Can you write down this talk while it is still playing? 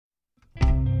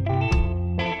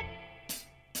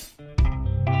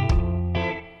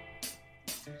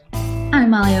I'm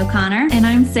Molly O'Connor. And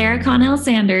I'm Sarah Connell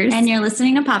Sanders. And you're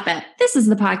listening to Pop It. This is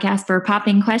the podcast for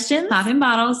popping questions, popping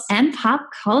bottles, and pop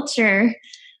culture.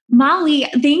 Molly,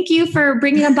 thank you for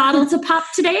bringing a bottle to pop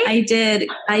today. I did.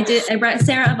 I brought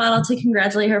Sarah a bottle to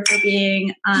congratulate her for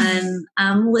being on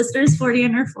Lister's 40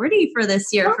 Under 40 for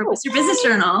this year for Worcester Business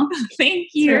Journal. Thank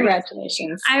you.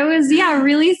 Congratulations. I was,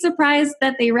 really surprised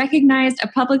that they recognized a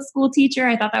public school teacher.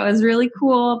 I thought that was really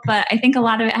cool, but I think a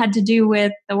lot of it had to do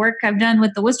with the work I've done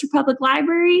with the Worcester Public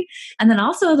Library and then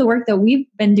also the work that we've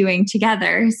been doing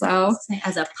together. So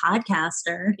as a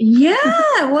podcaster. Yeah,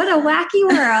 what a wacky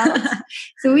world.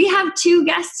 So we have two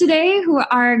guests today who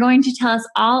are going to tell us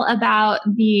all about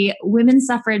the Women's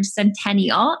Suffrage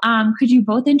Centennial. Could you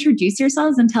both introduce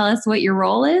yourselves and tell us what your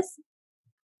role is?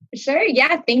 Sure.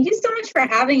 Yeah. Thank you so much for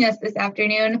having us this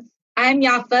afternoon. I'm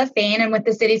Yafa Fain. I'm with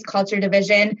the city's culture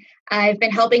division. I've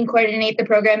been helping coordinate the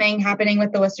programming happening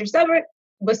with the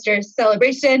Worcester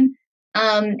celebration.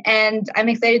 And I'm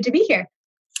excited to be here.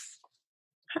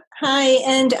 Hi,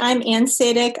 and I'm Ann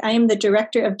Sadek. I am the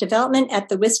Director of Development at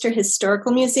the Worcester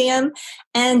Historical Museum,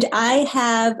 and I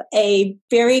have a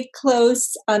very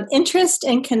close interest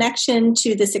and connection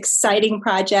to this exciting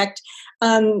project.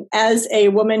 As a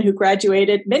woman who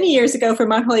graduated many years ago from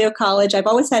Mount Holyoke College, I've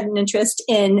always had an interest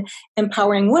in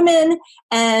empowering women,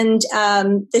 and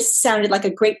this sounded like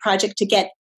a great project to get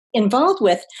involved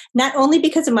with, not only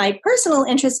because of my personal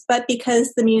interest, but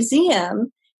because the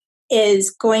museum is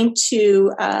going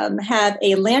to have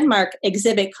a landmark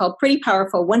exhibit called Pretty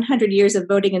Powerful, 100 Years of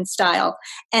Voting in Style.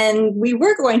 And we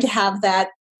were going to have that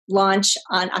launch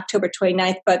on October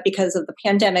 29th, but because of the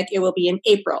pandemic, it will be in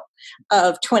April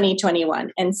of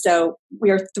 2021. And so we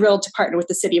are thrilled to partner with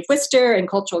the City of Worcester and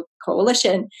Cultural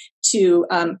Coalition to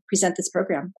present this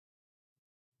program.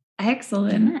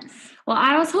 Excellent. Yes. Well,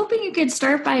 I was hoping you could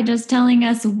start by just telling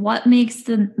us what makes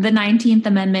the 19th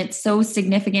Amendment so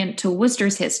significant to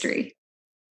Worcester's history.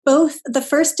 Both the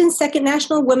first and second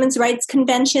National Women's Rights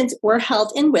Conventions were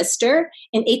held in Worcester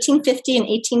in 1850 and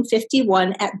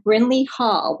 1851 at Brinley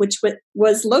Hall, which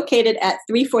was located at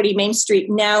 340 Main Street,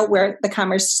 now where the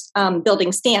Commerce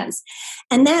building stands.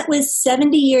 And that was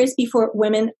 70 years before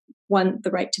women won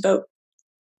the right to vote.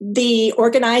 The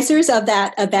organizers of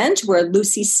that event were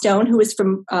Lucy Stone, who was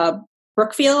from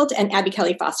Brookfield, and Abby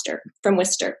Kelly Foster from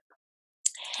Worcester.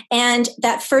 And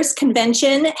that first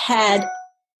convention had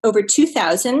over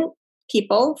 2,000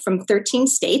 people from 13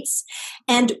 states.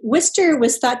 And Worcester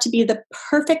was thought to be the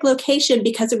perfect location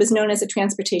because it was known as a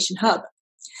transportation hub.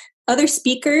 Other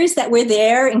speakers that were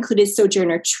there included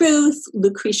Sojourner Truth,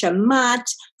 Lucretia Mott,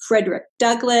 Frederick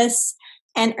Douglass,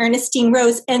 and Ernestine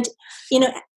Rose. And,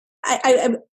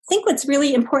 I think what's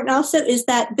really important also is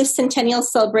that this centennial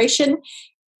celebration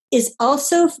is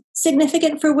also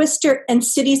significant for Worcester and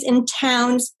cities and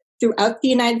towns throughout the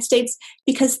United States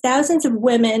because thousands of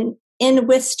women in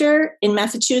Worcester, in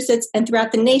Massachusetts, and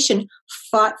throughout the nation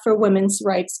fought for women's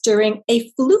rights during a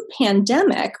flu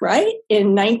pandemic, right,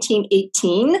 in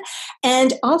 1918,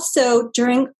 and also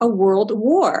during a world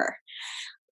war.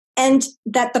 And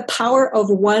that the power of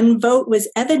one vote was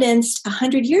evidenced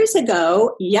 100 years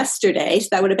ago, yesterday, so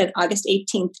that would have been August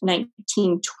 18th,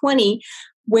 1920,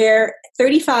 where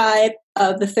 35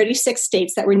 of the 36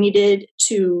 states that were needed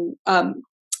to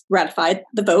ratify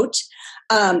the vote,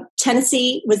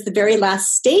 Tennessee was the very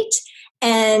last state,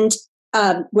 and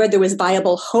where there was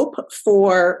viable hope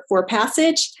for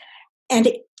passage, and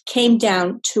it came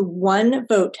down to one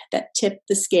vote that tipped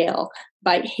the scale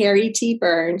by Harry T.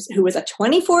 Burns, who was a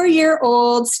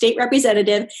 24-year-old state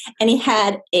representative, and he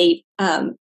had a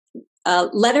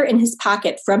letter in his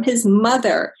pocket from his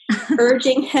mother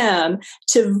urging him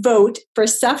to vote for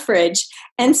suffrage.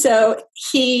 And so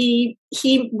he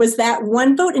was that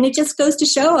one vote, and it just goes to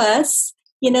show us,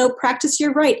 practice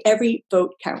your right. Every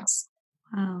vote counts.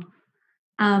 Wow.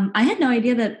 I had no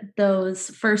idea that those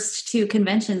first two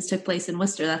conventions took place in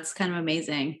Worcester. That's kind of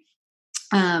amazing.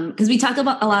 Because we talk a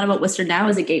lot about Worcester now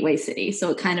as a gateway city.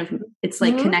 So it's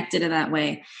like connected in that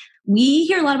way. We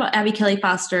hear a lot about Abby Kelly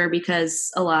Foster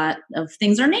because a lot of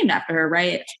things are named after her,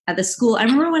 right? At the school. I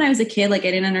remember when I was a kid, I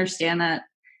didn't understand that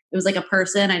it was like a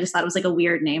person. I just thought it was like a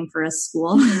weird name for a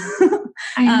school.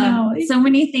 I know. So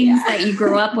many things that you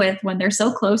grow up with when they're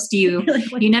so close to you,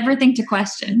 you never think to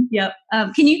question. Yep.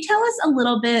 Can you tell us a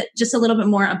little bit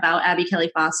more about Abby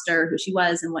Kelly Foster, who she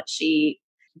was and what she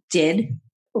did?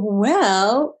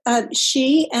 Well,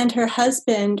 she and her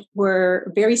husband were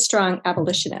very strong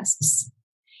abolitionists.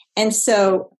 And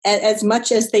so as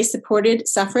much as they supported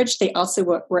suffrage, they also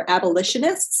were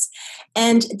abolitionists.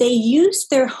 And they used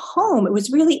their home, it was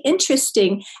really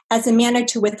interesting, as a manner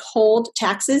to withhold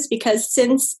taxes, because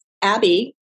since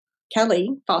Abby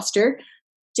Kelly Foster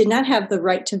did not have the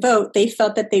right to vote, they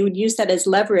felt that they would use that as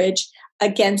leverage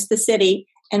against the city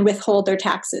and withhold their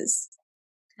taxes.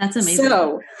 That's amazing.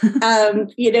 So,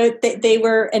 they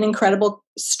were an incredible,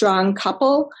 strong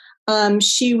couple.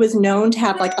 She was known to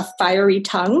have like a fiery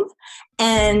tongue.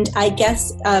 And I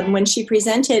guess when she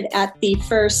presented at the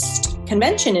first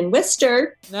convention in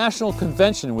Worcester. National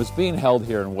convention was being held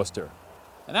here in Worcester.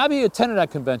 And Abby attended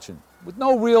that convention with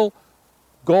no real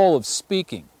goal of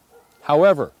speaking.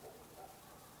 However,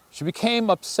 she became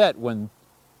upset when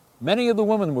many of the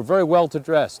women were very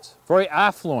well-dressed, very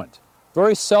affluent,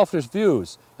 very selfish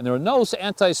views, and there were no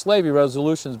anti-slavery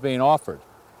resolutions being offered.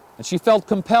 And she felt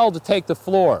compelled to take the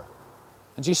floor.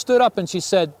 And she stood up and she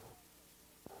said,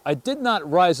 "I did not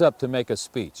rise up to make a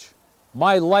speech.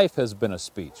 My life has been a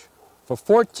speech. For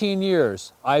 14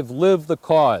 years, I've lived the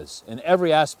cause in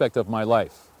every aspect of my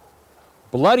life.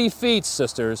 Bloody feet,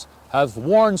 sisters, have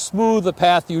worn smooth the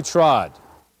path you trod."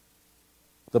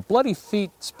 The Bloody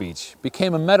Feet speech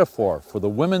became a metaphor for the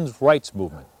women's rights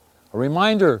movement, a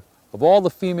reminder of all the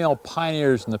female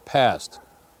pioneers in the past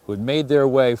who had made their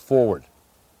way forward.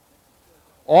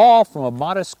 All from a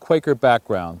modest Quaker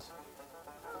background,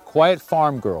 quiet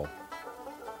farm girl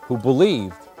who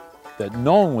believed that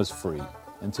no one was free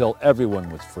until everyone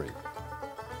was free.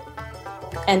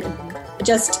 And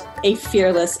just a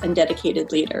fearless and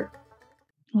dedicated leader.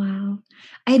 Wow.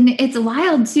 And it's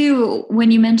wild too,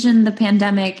 when you mentioned the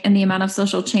pandemic and the amount of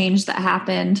social change that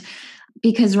happened,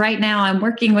 because right now I'm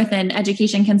working with an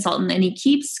education consultant and he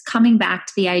keeps coming back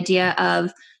to the idea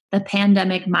of the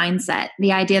pandemic mindset,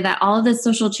 the idea that all of this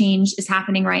social change is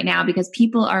happening right now because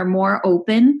people are more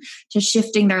open to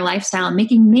shifting their lifestyle and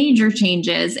making major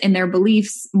changes in their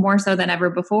beliefs more so than ever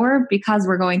before because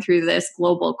we're going through this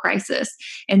global crisis.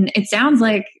 And it sounds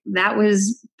like that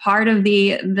was part of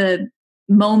the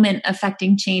moment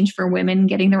affecting change for women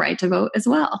getting the right to vote as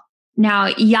well. Now,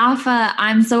 Yafa,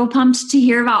 I'm so pumped to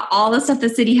hear about all the stuff the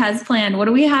city has planned. What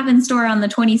do we have in store on the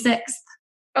 26th?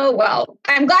 Oh, well,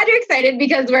 I'm glad you're excited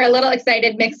because we're a little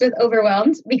excited mixed with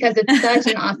overwhelmed because it's such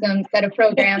an awesome set of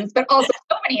programs, but also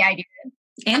so many ideas.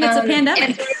 And it's a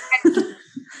pandemic.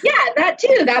 Yeah, that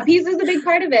too. That piece is a big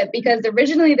part of it because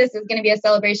originally this is going to be a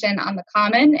celebration on the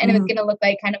Common and it was going to look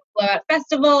like kind of a blowout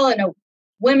festival and a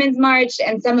women's march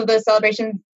and some of those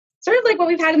celebrations, sort of like what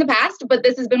we've had in the past. But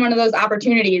this has been one of those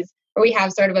opportunities where we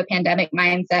have sort of a pandemic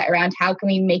mindset around how can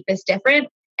we make this different.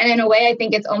 And in a way, I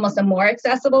think it's almost a more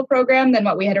accessible program than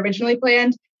what we had originally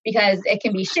planned because it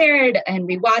can be shared and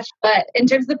rewatched. But in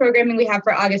terms of the programming we have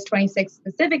for August 26th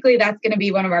specifically, that's going to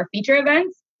be one of our feature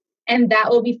events. And that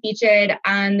will be featured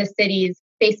on the city's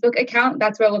Facebook account.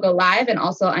 That's where we'll go live and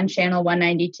also on channel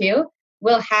 192.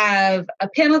 We'll have a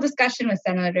panel discussion with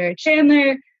Senator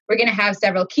Chandler. We're going to have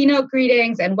several keynote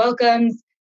greetings and welcomes.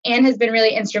 Anne has been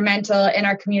really instrumental in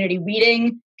our community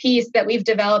reading piece that we've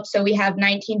developed. So we have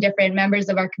 19 different members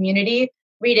of our community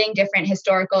reading different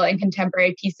historical and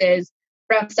contemporary pieces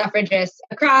from suffragists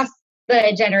across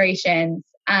the generations.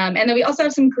 And then we also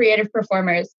have some creative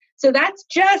performers. So that's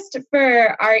just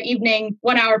for our evening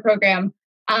 1-hour program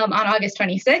on August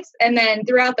 26th. And then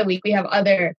throughout the week, we have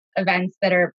other events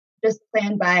that are just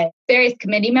planned by various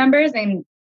committee members. And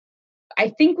I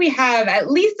think we have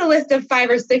at least a list of 5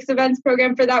 or 6 events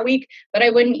programmed for that week, but I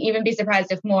wouldn't even be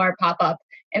surprised if more pop up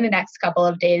in the next couple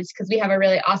of days because we have a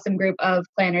really awesome group of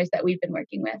planners that we've been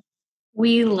working with.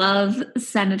 We love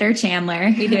Senator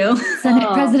Chandler. We do.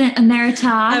 Senate President Emerita.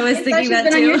 I was thinking that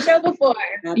been too. on your show before.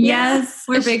 Yes.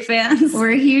 We're big fans.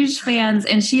 We're huge fans.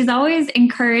 And she's always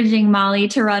encouraging Molly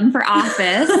to run for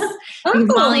office. Because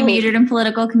Molly majored in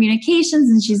political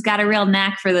communications and she's got a real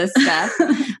knack for this stuff.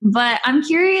 But I'm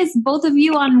curious, both of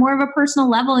you on more of a personal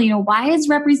level, why is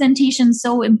representation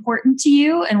so important to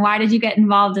you? And why did you get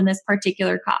involved in this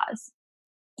particular cause?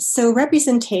 So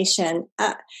representation,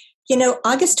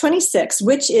 August 26th,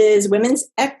 which is Women's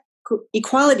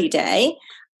Equality Day,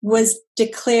 was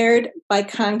declared by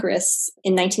Congress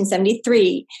in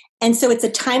 1973. And so it's a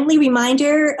timely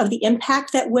reminder of the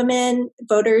impact that women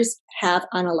voters have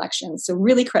on elections. So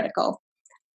really critical.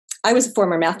 I was a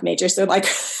former math major, so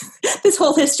this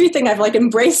whole history thing, I've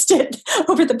embraced it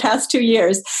over the past 2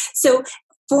 years. So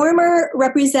former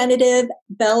Representative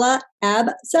Bella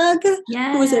Abzug,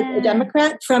 who was a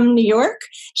Democrat from New York,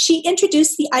 she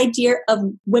introduced the idea of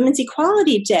Women's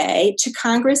Equality Day to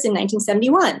Congress in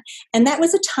 1971. And that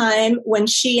was a time when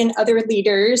she and other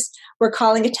leaders were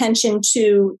calling attention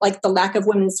to the lack of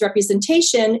women's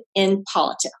representation in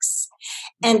politics.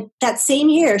 And that same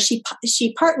year, she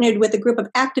partnered with a group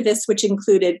of activists, which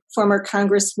included former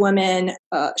Congresswoman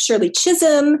Shirley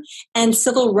Chisholm and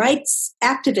civil rights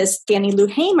activist Fannie Lou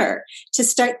Hamer, to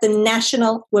start the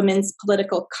National Women's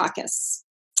Political Caucus.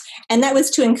 And that was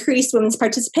to increase women's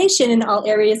participation in all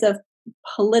areas of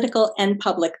political and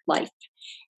public life.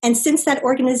 And since that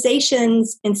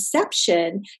organization's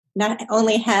inception, not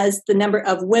only has the number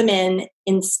of women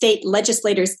in state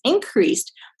legislators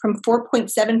increased from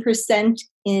 4.7%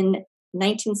 in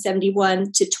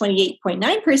 1971 to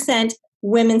 28.9%,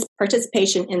 women's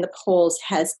participation in the polls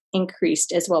has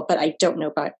increased as well, but I don't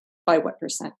know by what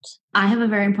percent. I have a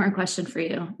very important question for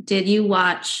you. Did you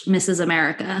watch Mrs.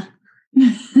 America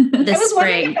this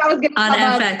spring on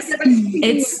FX?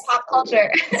 It's pop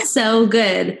culture. So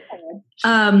good.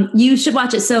 You should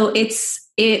watch it. So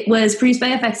it was produced by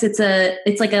FX.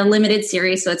 It's like a limited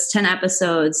series. So it's 10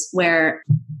 episodes where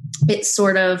it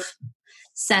sort of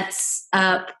sets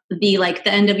up the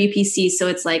NWPC. So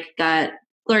it's like got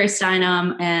Gloria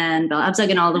Steinem and Bella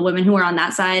Abzug and all the women who are on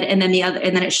that side. And then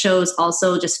and then it shows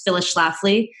also just Phyllis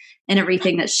Schlafly and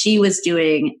everything that she was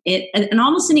doing in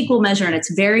almost an equal measure. And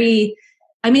it's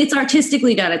it's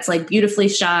artistically done. It's like beautifully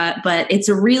shot, but it's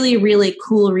a really, really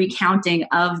cool recounting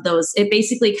of those. It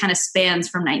basically kind of spans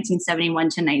from 1971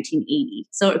 to 1980.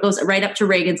 So it goes right up to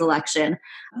Reagan's election.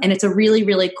 And it's a really,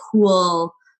 really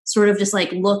cool sort of just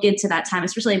like look into that time,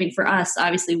 especially, for us,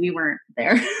 obviously we weren't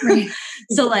there. Right.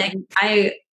 So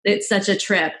it's such a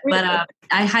trip, but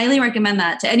I highly recommend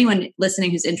that to anyone listening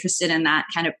who's interested in that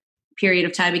kind of period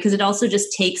of time, because it also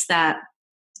just takes the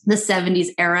 70s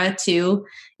era too,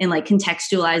 and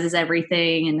contextualizes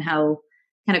everything and how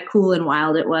kind of cool and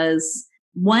wild it was.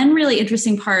 One really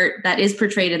interesting part that is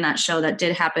portrayed in that show that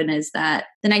did happen is that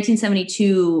the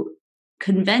 1972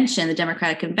 convention, the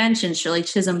Democratic Convention, Shirley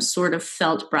Chisholm sort of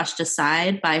felt brushed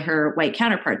aside by her white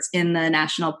counterparts in the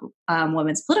National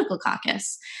Women's Political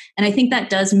Caucus. And I think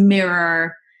that does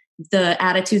mirror the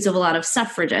attitudes of a lot of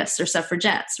suffragists or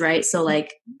suffragettes, right? So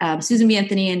Susan B.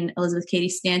 Anthony and Elizabeth Cady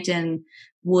Stanton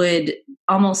would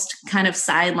almost kind of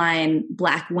sideline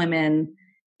Black women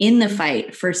in the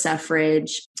fight for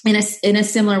suffrage in a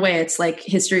similar way. It's like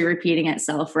history repeating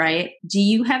itself, right? Do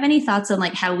you have any thoughts on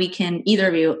how we can, either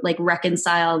of you,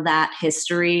 reconcile that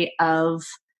history of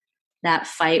that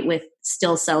fight with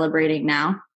still celebrating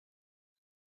now?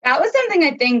 That was something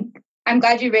I think I'm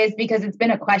glad you raised, because it's been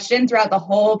a question throughout the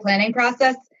whole planning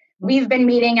process. We've been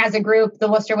meeting as a group,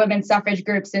 the Worcester Women's Suffrage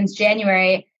Group, since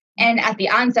January. And at the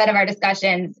onset of our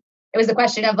discussions, it was a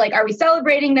question of are we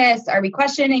celebrating this? Are we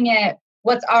questioning it?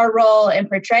 What's our role in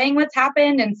portraying what's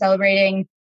happened and celebrating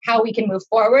how we can move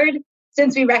forward?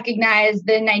 Since we recognize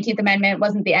the 19th Amendment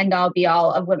wasn't the end all be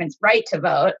all of women's right to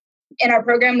vote, in our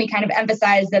program, we kind of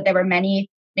emphasized that there were many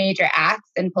major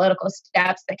acts and political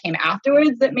steps that came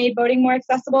afterwards that made voting more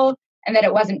accessible, and that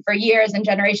it wasn't for years and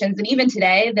generations, and even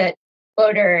today, that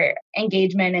voter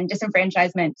engagement and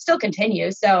disenfranchisement still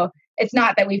continues. So it's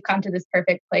not that we've come to this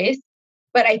perfect place.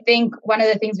 But I think one of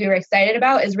the things we were excited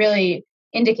about is really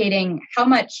indicating how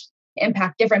much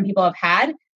impact different people have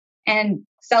had and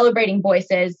celebrating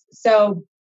voices. So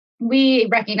we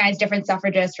recognize different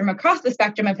suffragists from across the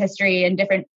spectrum of history and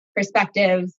different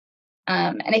perspectives.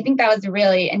 And I think that was a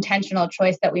really intentional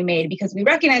choice that we made, because we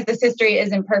recognize this history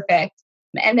isn't perfect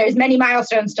and there's many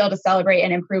milestones still to celebrate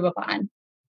and improve upon.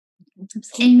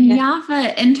 And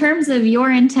Yafa, in terms of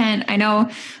your intent, I know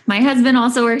my husband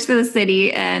also works for the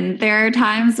city, and there are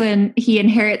times when he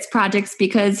inherits projects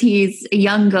because he's a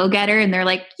young go-getter and they're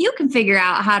like, you can figure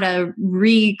out how to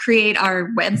recreate our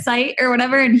website or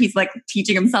whatever. And he's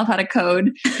teaching himself how to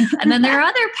code. And then there are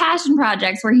other passion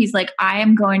projects where he's like, I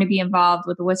am going to be involved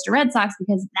with the Worcester Red Sox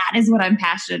because that is what I'm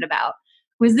passionate about.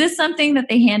 Was this something that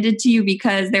they handed to you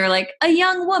because they were like, a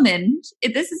young woman,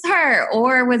 this is her?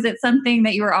 Or was it something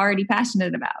that you were already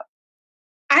passionate about?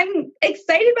 I'm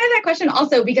excited by that question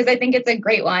also, because I think it's a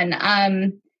great one.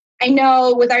 I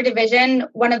know with our division,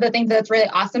 one of the things that's really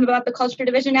awesome about the culture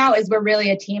division now is we're really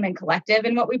a team and collective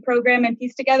in what we program and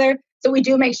piece together. So we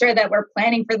do make sure that we're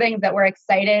planning for things that we're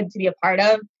excited to be a part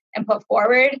of and put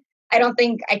forward. I don't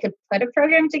think I could put a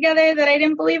program together that I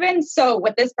didn't believe in. So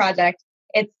with this project,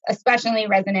 it's especially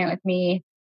resonant with me.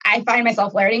 I find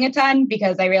myself learning a ton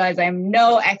because I realize I'm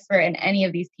no expert in any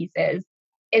of these pieces.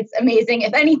 It's amazing,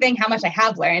 if anything, how much I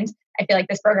have learned. I feel like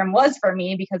this program was for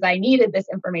me because I needed this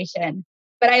information.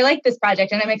 But I like this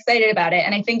project and I'm excited about it.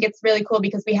 And I think it's really cool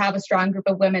because we have a strong group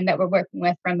of women that we're working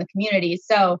with from the community.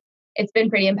 So it's been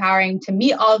pretty empowering to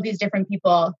meet all of these different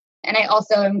people. And I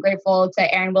also am grateful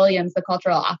to Erin Williams, the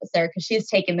cultural officer, because she's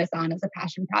taken this on as a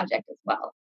passion project as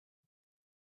well.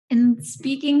 And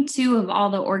speaking too of all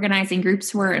the organizing groups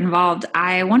who were involved,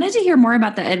 I wanted to hear more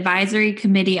about the advisory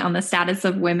committee on the status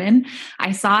of women.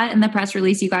 I saw it in the press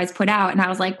release you guys put out, and I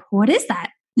was like, what is that?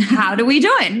 How do we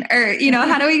join? Or,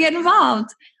 how do we get involved?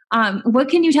 What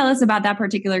can you tell us about that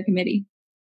particular committee?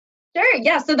 Sure.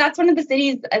 Yeah. So that's one of the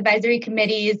city's advisory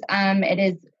committees. It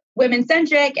is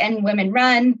women-centric and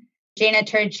women-run. Jana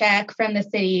Turchak from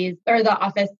the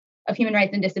Office of Human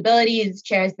Rights and Disabilities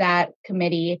chairs that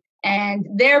committee. And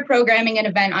they're programming an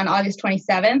event on August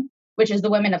 27th, which is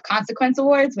the Women of Consequence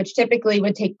Awards, which typically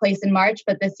would take place in March,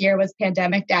 but this year was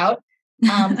pandemicked out.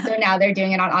 So now they're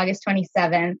doing it on August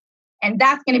 27th. And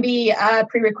that's going to be a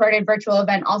pre-recorded virtual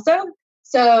event also.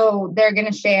 So they're going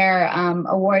to share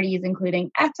awardees,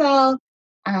 including Ethel,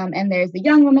 and there's the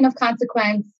Young Women of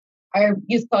Consequence. Our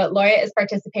Youth Poet Laureate is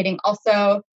participating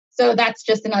also. So that's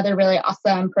just another really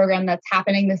awesome program that's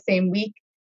happening the same week.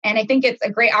 And I think it's a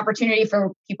great opportunity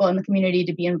for people in the community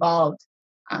to be involved.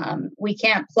 We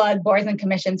can't plug boards and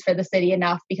commissions for the city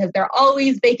enough because there are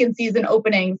always vacancies and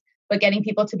openings, but getting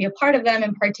people to be a part of them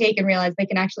and partake and realize they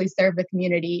can actually serve the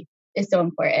community is so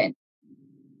important.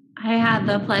 I had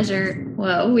the pleasure.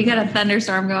 Whoa, we got a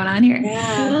thunderstorm going on here.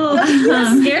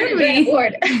 Yeah. Scared me.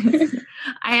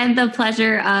 I had the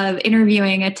pleasure of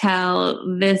interviewing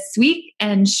Ethel this week,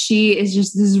 and she is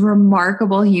just this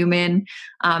remarkable human.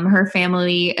 Her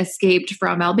family escaped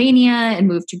from Albania and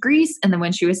moved to Greece. And then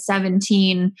when she was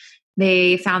 17,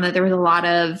 they found that there was a lot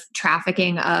of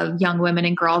trafficking of young women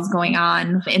and girls going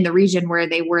on in the region where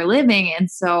they were living.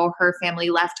 And so her family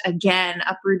left again,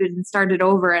 uprooted and started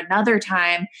over another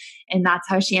time. And that's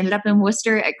how she ended up in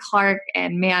Worcester at Clark.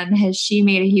 And man, has she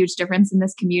made a huge difference in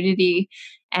this community.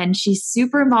 And she's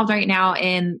super involved right now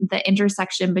in the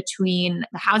intersection between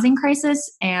the housing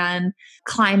crisis and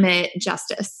climate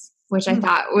justice, which I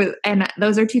thought was, and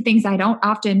those are two things I don't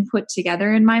often put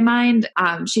together in my mind.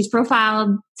 She's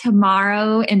profiled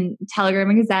tomorrow in Telegram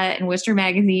and Gazette and Worcester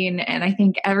Magazine, and I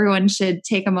think everyone should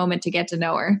take a moment to get to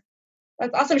know her.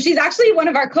 That's awesome. She's actually one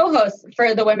of our co-hosts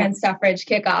for the Women's Suffrage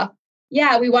Kickoff.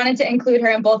 Yeah, we wanted to include her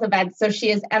in both events, so she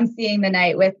is emceeing the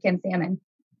night with Kim Salmon.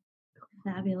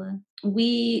 Fabulous.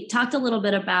 We talked a little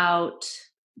bit about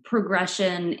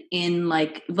progression in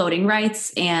voting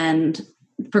rights and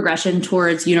progression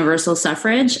towards universal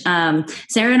suffrage.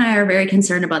 Sarah and I are very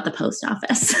concerned about the post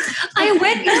office. I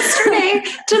went yesterday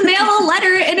to mail a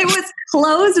letter and it was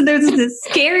closed, and there was this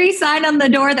scary sign on the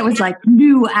door that was like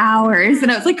new hours.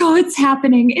 And I was like, oh, it's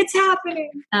happening. It's happening.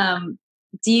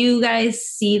 Do you guys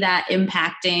see that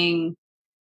impacting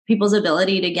people's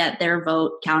ability to get their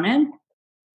vote counted?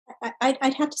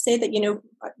 I'd have to say that,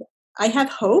 I have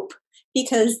hope,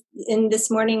 because in this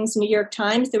morning's New York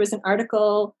Times, there was an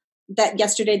article that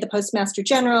yesterday the Postmaster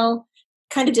General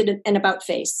kind of did an about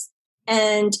face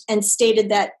and stated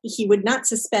that he would not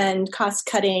suspend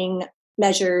cost-cutting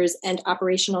measures and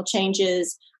operational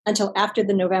changes until after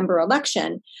the November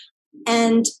election.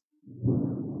 And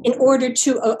in order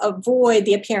to avoid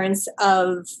the appearance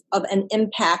of an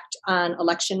impact on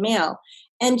election mail.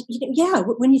 And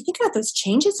when you think about those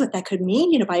changes, what that could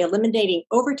mean, by eliminating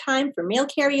overtime for mail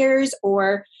carriers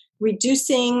or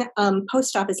reducing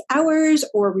post office hours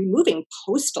or removing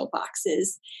postal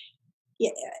boxes,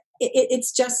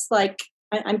 it's just like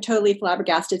I'm totally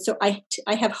flabbergasted. So I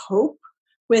have hope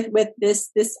with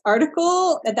this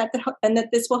article and that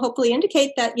this will hopefully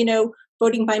indicate that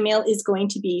voting by mail is going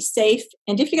to be safe.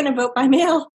 And if you're going to vote by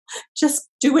mail, just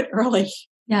do it early.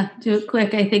 Yeah, do it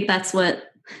quick. I think that's what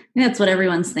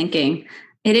everyone's thinking.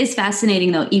 It is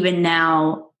fascinating, though, even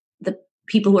now, the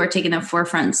people who are taking the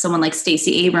forefront, someone like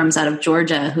Stacey Abrams out of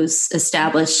Georgia, who's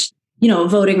established,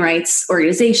 voting rights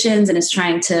organizations and is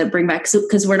trying to bring back,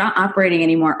 because we're not operating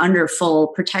anymore under full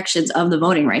protections of the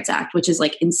Voting Rights Act, which is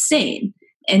insane.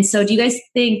 And so do you guys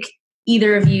think,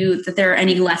 either of you, that there are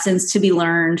any lessons to be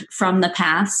learned from the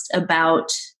past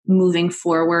about moving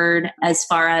forward as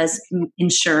far as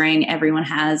ensuring everyone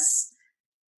has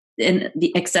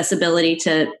the accessibility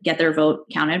to get their vote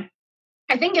counted?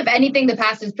 I think if anything, the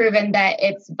past has proven that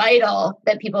it's vital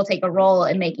that people take a role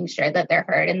in making sure that they're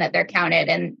heard and that they're counted.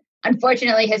 And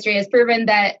unfortunately, history has proven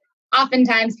that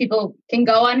oftentimes people can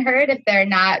go unheard if they're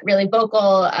not really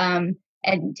vocal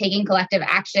and taking collective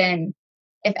action.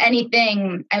 If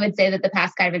anything, I would say that the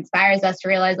past kind of inspires us to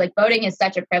realize voting is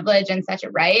such a privilege and such a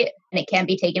right, and it can't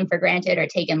be taken for granted or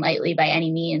taken lightly by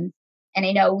any means. And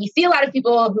I know we see a lot of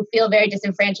people who feel very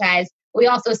disenfranchised. We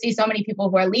also see so many people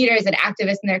who are leaders and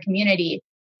activists in their community.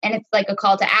 And it's like a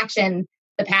call to action.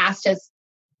 The past has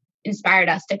inspired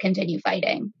us to continue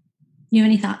fighting. You have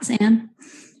any thoughts, Anne?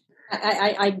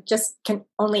 I just can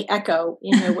only echo,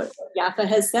 what Yaffa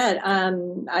has said.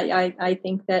 I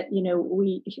think that,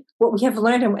 what we have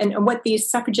learned and what these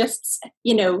suffragists,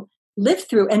 lived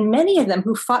through, and many of them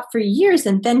who fought for years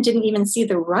and then didn't even see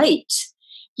the right,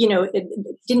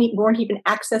 weren't even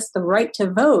access the right to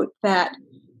vote, that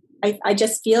I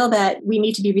just feel that we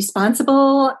need to be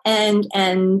responsible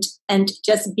and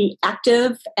just be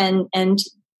active and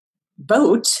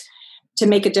vote to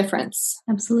make a difference.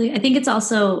 Absolutely. I think it's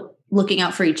also looking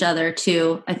out for each other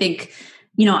too. I think,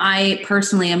 I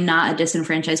personally am not a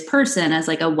disenfranchised person as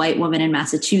like a white woman in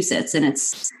Massachusetts. And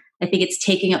I think it's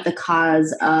taking up the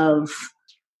cause of,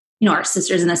 our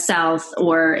sisters in the South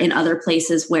or in other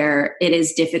places where it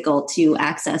is difficult to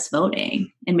access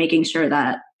voting, and making sure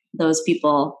that those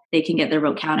people, they can get their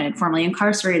vote counted, formerly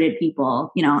incarcerated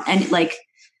people, and like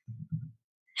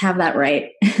have that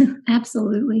right.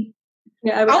 Absolutely.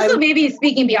 Yeah, also, maybe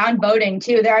speaking beyond voting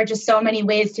too, there are just so many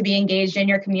ways to be engaged in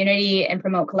your community and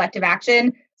promote collective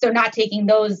action. So not taking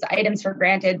those items for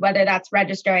granted, whether that's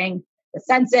registering the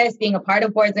census, being a part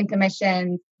of boards and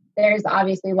commissions, there's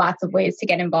obviously lots of ways to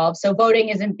get involved. So voting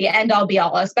isn't the end all be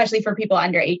all, especially for people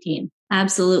under 18.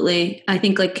 Absolutely. I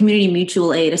think like community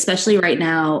mutual aid, especially right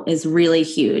now, is really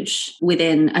huge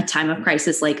within a time of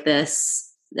crisis like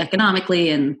this, economically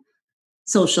and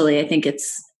socially. I think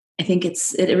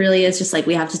it really is just like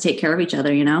we have to take care of each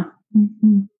other,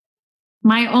 Mm-hmm.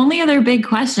 My only other big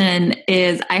question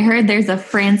is, I heard there's a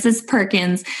Frances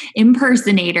Perkins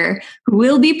impersonator who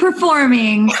will be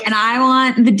performing, and I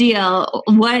want the deal.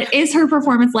 What is her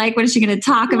performance like? What is she going to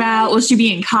talk about? Will she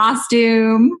be in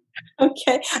costume?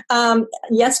 Okay.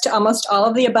 Yes to almost all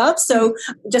of the above. So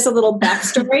just a little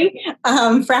backstory.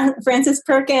 Frances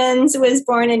Perkins was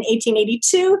born in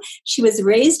 1882. She was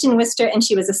raised in Worcester, and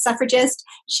she was a suffragist.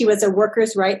 She was a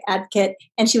workers' rights advocate,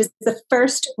 and she was the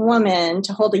first woman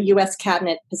to hold a U.S.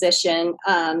 cabinet position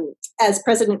as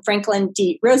President Franklin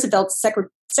D. Roosevelt's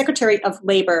Secretary of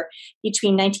Labor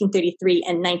between 1933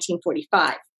 and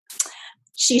 1945.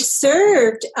 She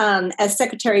served as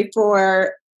secretary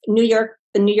for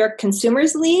the New York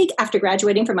Consumers League after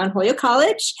graduating from Mount Holyoke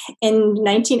College in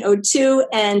 1902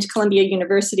 and Columbia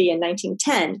University in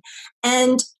 1910.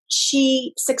 And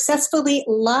she successfully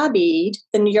lobbied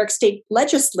the New York State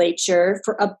Legislature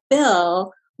for a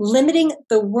bill limiting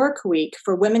the work week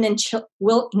for women and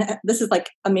this is like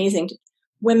amazing,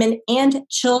 women and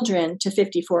children to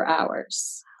 54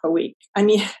 hours a week. I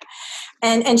mean,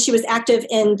 and she was active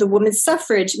in the women's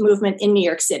suffrage movement in New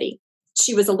York City.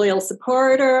 She was a loyal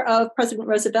supporter of President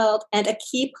Roosevelt and a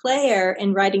key player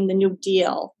in writing the New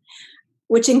Deal,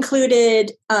 which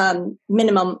included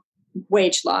minimum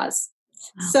wage laws.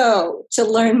 Wow. So to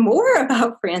learn more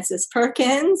about Frances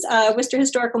Perkins, Worcester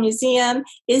Historical Museum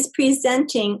is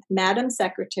presenting Madam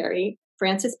Secretary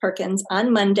Frances Perkins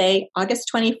on Monday, August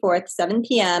 24th, 7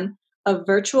 p.m., a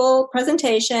virtual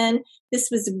presentation. This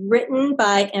was written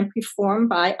by and performed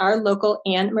by our local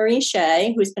Anne Marie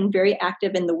Shea, who's been very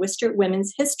active in the Worcester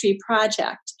Women's History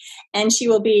Project. And she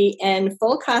will be in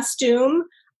full costume.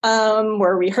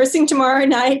 We're rehearsing tomorrow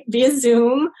night via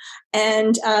Zoom.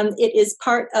 And it is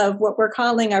part of what we're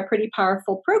calling our Pretty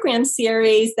Powerful program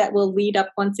series that will lead up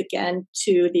once again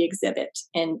to the exhibit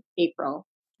in April.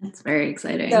 That's very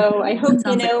exciting. So I hope,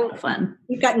 like fun.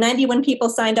 We've got 91 people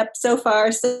signed up so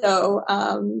far. So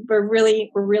we're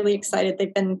really excited.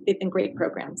 They've been great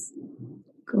programs.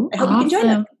 Cool. I hope you can join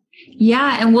them.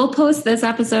 Yeah. And we'll post this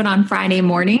episode on Friday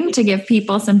morning to give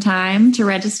people some time to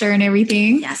register and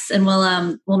everything. Yes. And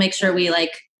we'll make sure we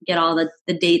get all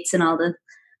the dates and all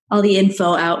the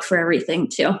info out for everything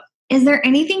too. Is there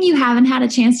anything you haven't had a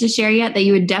chance to share yet that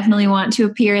you would definitely want to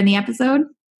appear in the episode?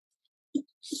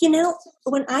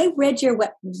 When I read your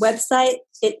website,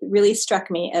 it really struck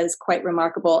me as quite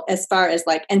remarkable as far as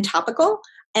and topical.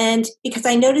 And because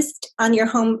I noticed on your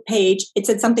homepage, it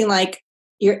said something like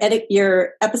your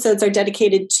episodes are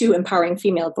dedicated to empowering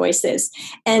female voices.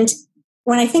 And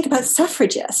when I think about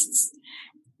suffragists,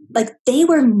 they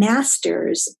were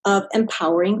masters of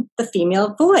empowering the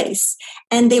female voice.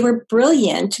 And they were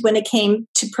brilliant when it came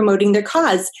to promoting their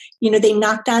cause. They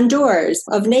knocked on doors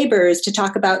of neighbors to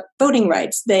talk about voting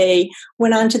rights. They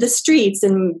went onto the streets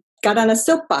and got on a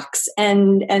soapbox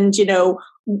and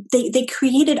they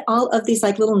created all of these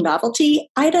little novelty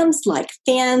items like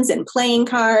fans and playing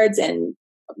cards and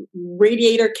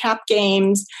radiator cap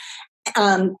games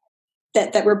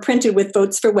that were printed with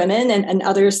Votes for Women and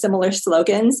other similar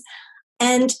slogans.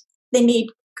 And they made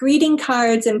greeting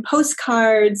cards and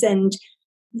postcards, and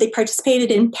they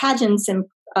participated in pageants and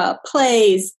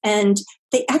plays. And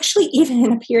they actually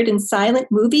even appeared in silent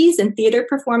movies and theater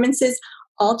performances,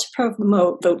 all to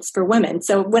promote votes for women.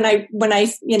 So when I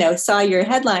saw your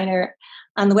headliner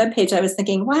on the webpage, I was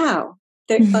thinking, wow,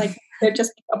 they're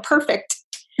just a perfect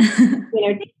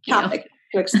topic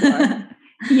to explore.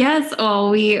 Yes. Oh,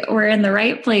 we were in the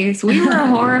right place. We were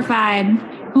horrified.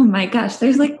 Oh my gosh,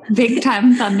 there's like big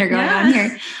time thunder going on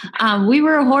here. We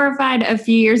were horrified a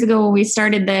few years ago when we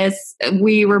started this.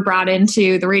 We were brought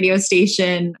into the radio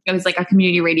station. It was like a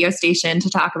community radio station to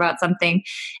talk about something.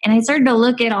 And I started to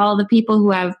look at all the people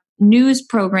who have news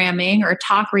programming or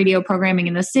talk radio programming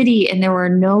in the city, and there were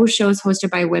no shows hosted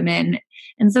by women.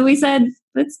 And so we said,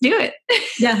 let's do it.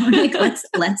 Yeah, like,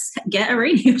 let's get a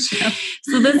radio show.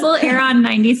 So this will air on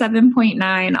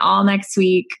 97.9 all next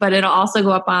week, but it'll also go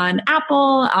up on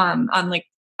Apple, on like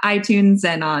iTunes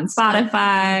and on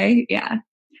Spotify. Yeah.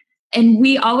 And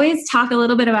we always talk a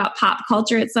little bit about pop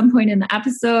culture at some point in the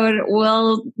episode.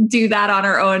 We'll do that on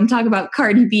our own, talk about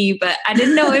Cardi B, but I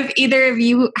didn't know if either of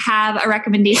you have a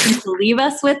recommendation to leave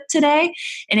us with today.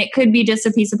 And it could be just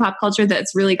a piece of pop culture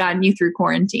that's really gotten you through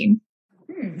quarantine.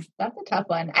 That's a tough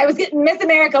one. Miss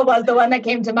America was the one that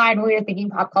came to mind when we were thinking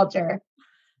pop culture.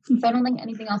 So I don't think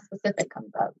anything else specific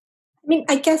comes up. I mean,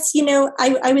 I guess,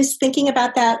 I was thinking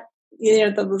about that,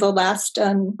 the last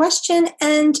question,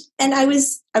 and I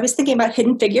was thinking about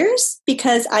Hidden Figures,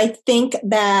 because I think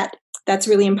that that's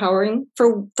really empowering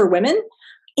for women.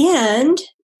 And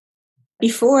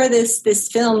before this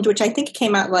filmed, which I think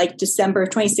came out like December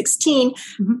 2016,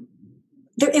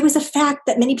 it was a fact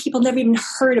that many people never even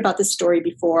heard about this story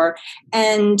before,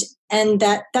 and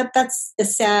that's a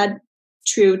sad,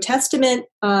 true testament.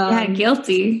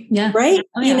 Guilty. Yeah, right.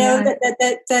 Oh, yeah,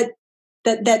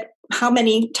 that how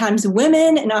many times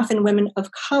women, and often women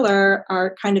of color,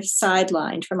 are kind of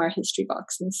sidelined from our history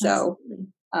books, and so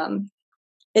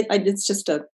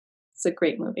it's a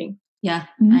great movie. Yeah,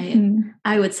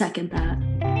 I would second that.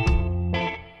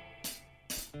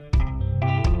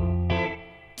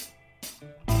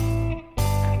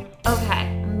 Okay,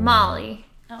 Molly.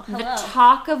 Oh, hello. The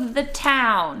talk of the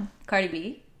town.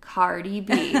 Cardi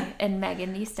B and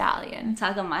Megan Thee Stallion.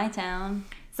 Talk of my town.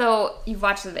 So you've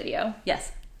watched the video.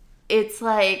 Yes. It's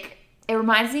like, it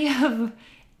reminds me of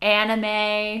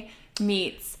anime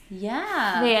meets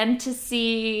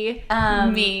fantasy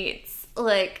meets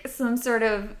like some sort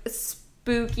of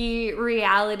spooky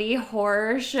reality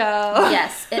horror show.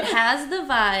 Yes, it has the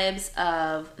vibes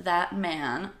of that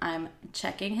man, I'm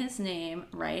checking his name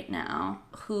right now,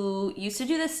 who used to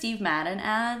do the Steve Madden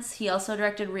ads. He also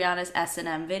directed Rihanna's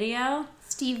S&M video.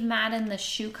 Steve Madden, the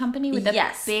shoe company with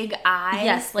the big eyes.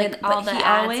 Yes, like all the he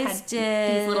ads always had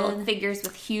did these little figures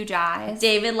with huge eyes.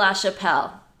 David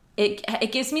LaChapelle.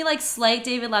 It gives me like slight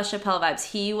David LaChapelle vibes.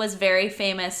 He was very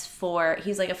famous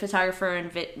he's like a photographer,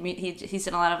 and he's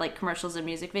done a lot of like commercials and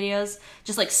music videos.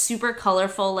 Just like super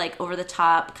colorful, like over the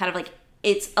top, kind of like,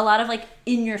 it's a lot of like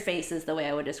in your face is the way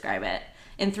I would describe it.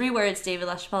 In 3 words, David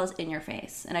LaChapelle is in your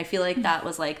face. And I feel like that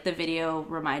was like, the video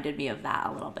reminded me of that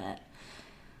a little bit.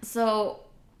 So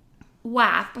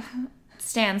WAP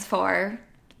stands for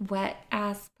wet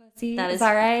ass pussy. That is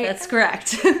all right. That's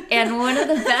correct. And one of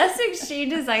the best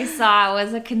exchanges I saw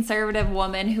was a conservative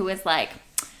woman who was like,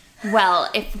 well,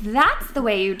 if that's the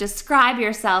way you describe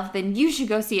yourself, then you should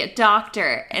go see a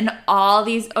doctor. And all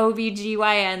these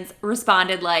OBGYNs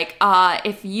responded like,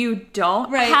 if you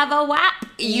don't have a WAP,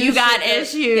 you got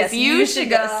issues. Yes, you should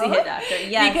go see a doctor.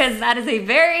 Yes. Because that is a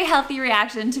very healthy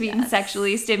reaction to being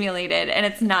sexually stimulated, and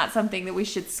it's not something that we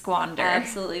should squander.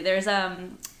 Absolutely. There's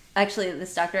actually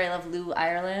this doctor I love, Lou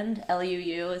Ireland,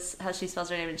 L-U-U is how she spells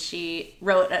her name, and she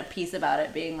wrote a piece about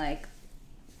it being like,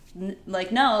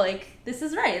 no, like, this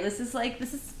is right. This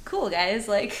is cool, guys.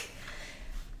 Like,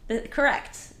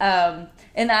 correct. And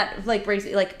that, like, brings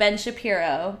me, like, Ben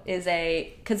Shapiro is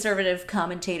a conservative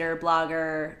commentator,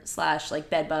 blogger / like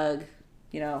bedbug,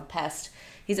 pest.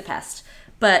 He's a pest.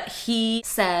 But he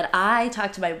said, I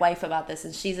talked to my wife about this,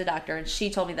 and she's a doctor, and she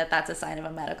told me that that's a sign of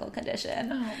a medical condition.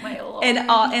 Oh, my Lord.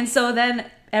 And so then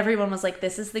everyone was like,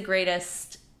 this is the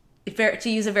greatest, to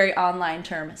use a very online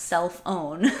term,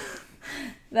 self-own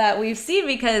that we've seen,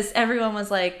 because everyone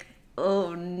was like,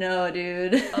 oh no,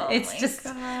 dude, it's just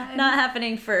not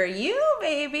happening for you,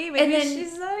 baby. Maybe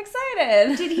she's not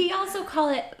excited. Did he also call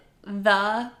it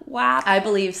the WAP? I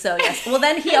believe so, yes. Well,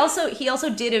 then he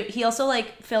also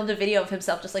like filmed a video of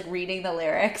himself just like reading the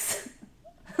lyrics.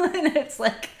 and it's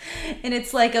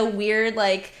like a weird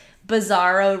like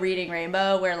bizarro reading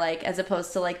rainbow where like, as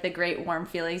opposed to like the great warm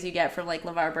feelings you get from like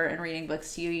LeVar Burton reading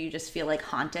books to you, you just feel like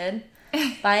haunted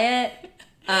by it.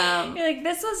 You're like,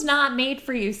 this was not made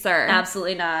for you, sir.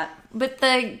 Absolutely not. But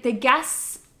the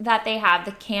guests that they have,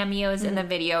 the cameos in the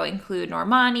video include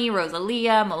Normani,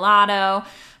 Rosalia, Mulatto,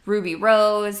 Ruby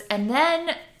Rose, and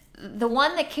then the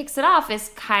one that kicks it off is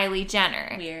Kylie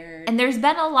Jenner. Weird. And there's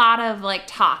been a lot of like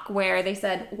talk where they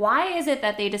said, why is it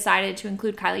that they decided to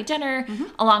include Kylie Jenner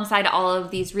alongside all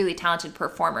of these really talented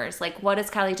performers? Like, what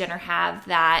does Kylie Jenner have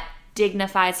that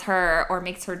dignifies her or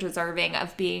makes her deserving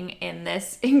of being in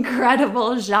this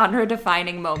incredible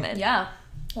genre-defining moment? Yeah.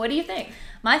 What do you think?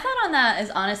 My thought on that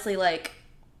is honestly, like,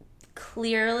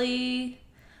 clearly,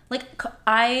 like,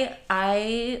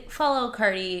 I follow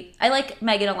Cardi. I like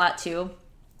Megan a lot too.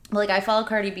 Like, I follow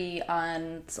Cardi B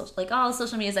on like all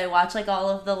social medias. I watch like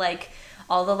all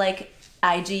the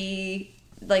IG,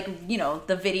 like, you know,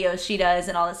 the videos she does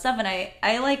and all this stuff. And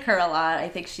I like her a lot. I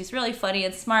think she's really funny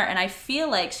and smart. And I feel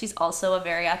like she's also a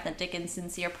very authentic and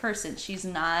sincere person. She's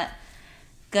not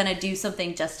gonna do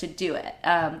something just to do it.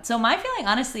 So my feeling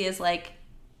honestly is like,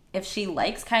 if she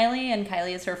likes Kylie and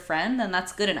Kylie is her friend, then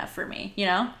that's good enough for me, you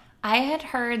know? I had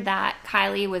heard that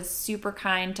Kylie was super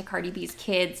kind to Cardi B's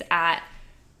kids at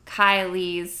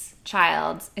Kylie's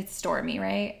child's, it's Stormi,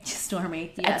 right?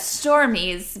 Stormi, At yes.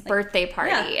 Stormi's birthday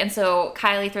party. Yeah. And so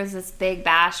Kylie throws this big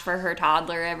bash for her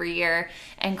toddler every year,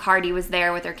 and Cardi was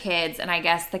there with her kids, and I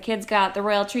guess the kids got the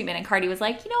royal treatment, and Cardi was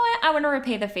like, you know what, I want to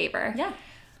repay the favor. Yeah.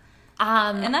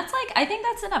 And that's like, I think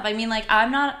that's enough. I mean, like,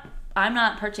 I'm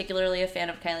not particularly a fan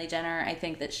of Kylie Jenner. I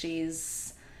think that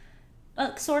she's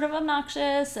sort of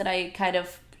obnoxious, and I kind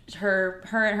of, her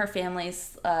and her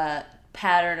family's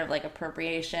pattern of like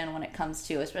appropriation when it comes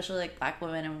to especially like Black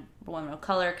women and women of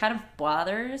color kind of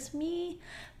bothers me.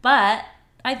 But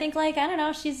I think, like, I don't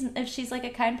know, if she's like a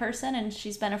kind person and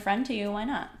she's been a friend to you, why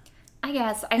not? I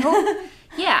guess. I hope.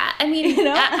 Yeah. I mean, You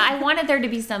know? I wanted there to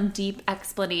be some deep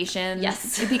explanation.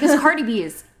 Yes. Because Cardi B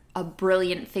is a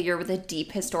brilliant figure with a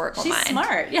deep historical She's mind.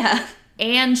 smart, yeah.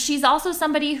 And she's also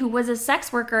somebody who was a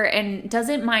sex worker and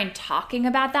doesn't mind talking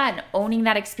about that and owning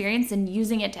that experience and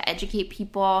using it to educate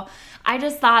people. I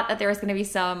just thought that there was going to be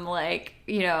some, like,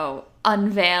 you know,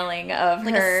 unveiling of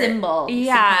Like her. a symbol. Some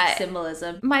Yeah. kind of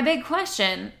symbolism. My big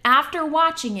question, after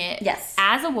watching it, Yes.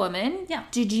 as a woman, Yeah.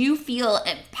 did you feel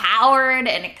empowered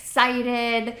and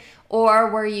excited, or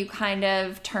were you kind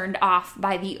of turned off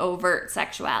by the overt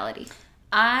sexuality?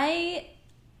 I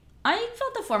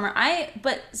felt the former.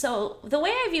 But so the way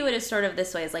I view it is sort of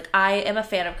this way: is like, I am a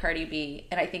fan of Cardi B,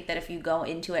 and I think that if you go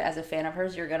into it as a fan of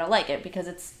hers, you're gonna like it because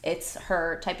it's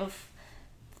her type of.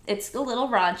 It's a little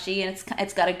raunchy, and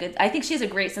it's got a good. I think she has a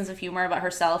great sense of humor about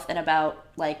herself and about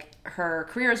like her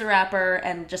career as a rapper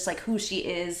and just like who she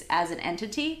is as an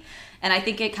entity. And I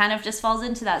think it kind of just falls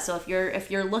into that. So if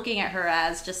you're looking at her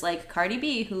as just like Cardi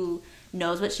B, who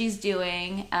knows what she's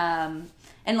doing, and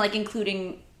like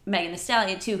including Megan Thee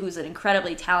Stallion too, who's an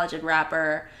incredibly talented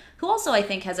rapper, who also I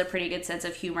think has a pretty good sense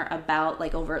of humor about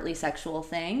like overtly sexual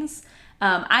things.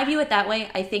 I view it that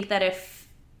way. I think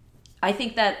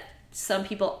that some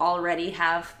people already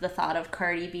have the thought of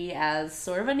Cardi B as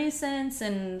sort of a nuisance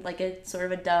and like a sort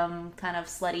of a dumb kind of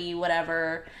slutty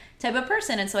whatever type of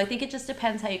person, and so I think it just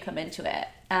depends how you come into it.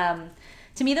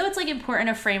 To me though, it's like important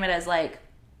to frame it as like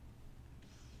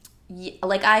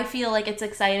I feel like it's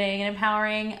exciting and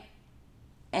empowering,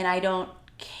 and I don't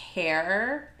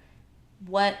care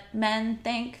what men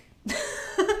think.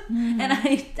 And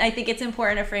I think it's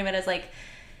important to frame it as like,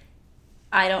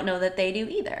 I don't know that they do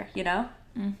either, you know?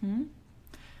 Mm-hmm.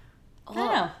 I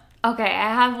don't know. Okay,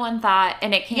 I have one thought,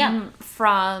 and it came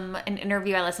from an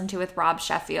interview I listened to with Rob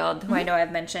Sheffield, who I know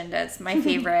I've mentioned as my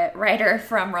favorite writer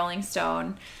from Rolling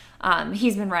Stone.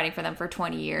 He's been writing for them for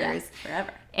 20 years. Yeah,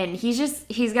 forever. And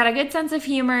he's got a good sense of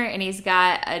humor, and he's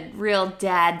got a real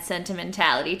dad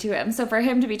sentimentality to him. So for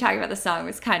him to be talking about the song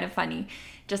was kind of funny,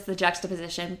 just the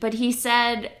juxtaposition. But he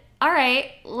said, all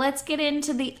right, let's get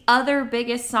into the other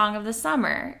biggest song of the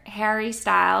summer, Harry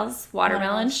Styles'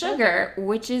 Watermelon Sugar,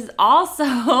 which is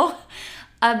also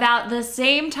about the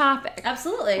same topic.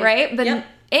 Absolutely. Right? But Yep.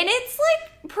 And it's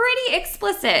like pretty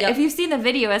explicit. Yep. If you've seen the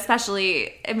video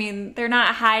especially, I mean, they're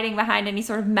not hiding behind any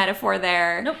sort of metaphor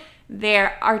there. Nope. They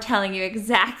are telling you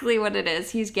exactly what it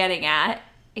is he's getting at.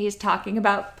 He's talking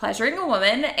about pleasuring a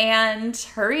woman and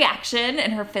her reaction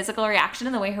and her physical reaction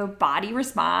and the way her body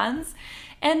responds.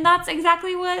 And that's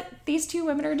exactly what these two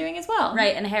women are doing as well.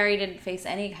 Right, and Harry didn't face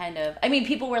any kind of... I mean,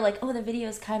 people were like, oh, the video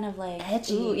is kind of like...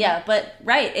 edgy. Ooh, yeah, but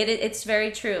right, it's very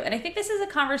true. And I think this is a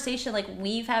conversation like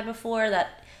we've had before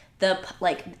that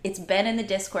it's been in the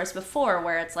discourse before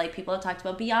where it's like people have talked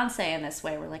about Beyonce in this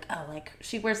way. We're like, oh, like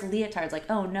she wears leotards. Like,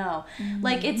 oh no. Mm-hmm.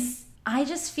 Like I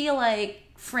just feel like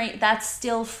that's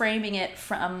still framing it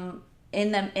from...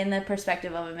 in the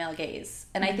perspective of a male gaze.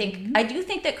 And I do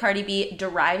think that Cardi B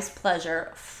derives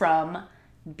pleasure from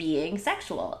being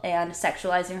sexual and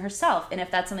sexualizing herself. And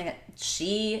if that's something that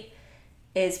she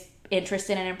is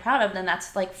interested in and proud of, then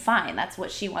that's like fine. That's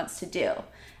what she wants to do.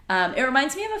 It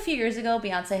reminds me of a few years ago,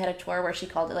 Beyonce had a tour where she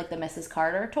called it like the Mrs.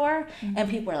 Carter tour. And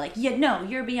people were like, yeah, no,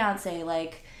 you're Beyonce.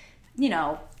 Like, you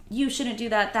know, you shouldn't do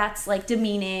that. That's like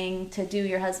demeaning to do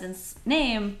your husband's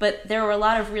name. But there were a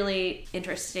lot of really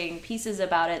interesting pieces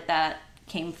about it that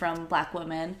came from Black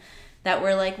women that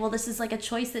were like, well, this is like a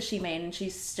choice that she made. And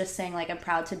she's just saying like, I'm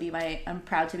proud to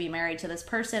be married to this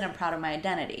person. I'm proud of my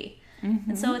identity.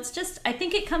 And so it's just, I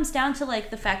think it comes down to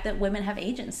like the fact that women have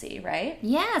agency, right?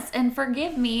 Yes, and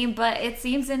forgive me, but it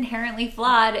seems inherently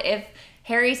flawed if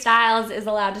Harry Styles is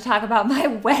allowed to talk about my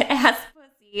wet ass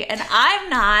pussy and I'm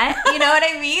not. You know what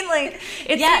I mean? Like,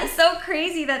 it seems so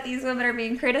crazy that these women are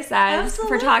being criticized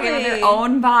for talking about their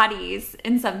own bodies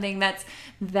in something that's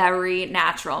very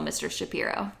natural, Mr.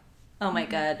 Shapiro. Oh my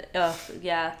God. Oh,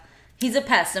 yeah. He's a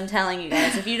pest, I'm telling you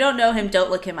guys. If you don't know him, don't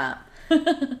look him up.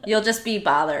 You'll just be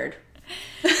bothered.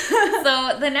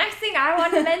 So the next thing I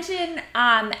want to mention,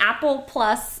 Apple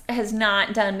Plus has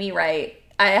not done me right.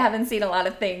 I haven't seen a lot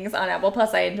of things on Apple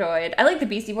Plus I enjoyed. I like the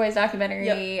Beastie Boys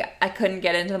documentary. Yep. I couldn't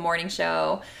get into the morning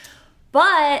show.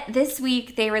 But this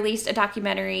week they released a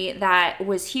documentary that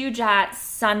was huge at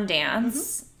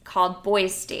Sundance called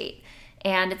Boys State.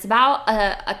 And it's about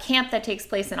a camp that takes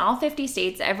place in all 50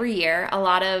 states every year. A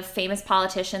lot of famous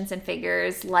politicians and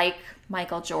figures like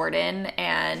Michael Jordan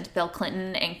and Bill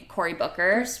Clinton and Cory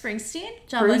Booker. Bruce Springsteen?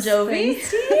 John Bon Jovi?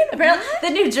 Apparently,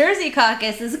 the New Jersey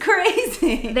caucus is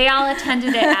crazy. They all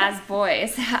attended it as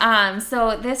boys.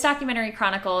 So this documentary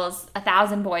chronicles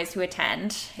 1,000 boys who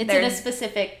attend. It's in a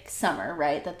specific summer,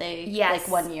 right? That they, like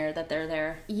 1 year that they're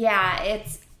there. Yeah,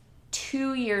 it's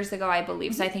 2 years ago, I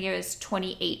believe. So I think it was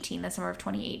 2018, the summer of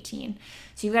 2018.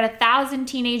 So you've got 1,000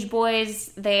 teenage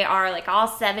boys. They are like all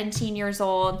 17 years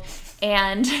old.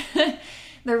 And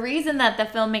the reason that the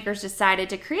filmmakers decided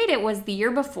to create it was the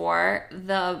year before,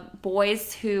 the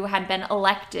boys who had been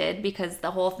elected, because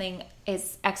the whole thing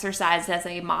is exercised as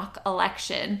a mock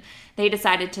election, they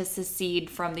decided to secede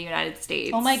from the United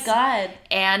States. Oh my God.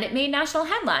 And it made national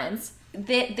headlines.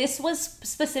 This was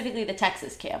specifically the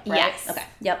Texas camp, right? Yes. Okay.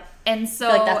 Yep. And so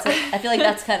I feel like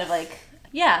that's kind of like,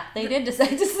 yeah, they did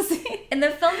decide to secede. And the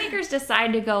filmmakers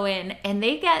decide to go in and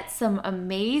they get some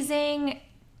amazing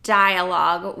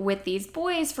dialogue with these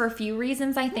boys for a few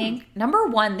reasons, I think. Number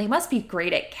one, they must be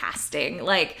great at casting.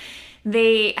 Like,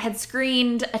 they had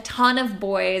screened a ton of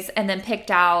boys and then picked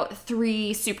out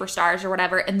 3 superstars or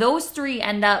whatever. And those 3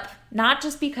 end up, not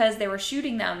just because they were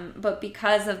shooting them, but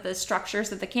because of the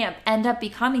structures of the camp, end up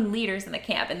becoming leaders in the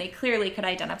camp. And they clearly could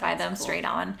identify them straight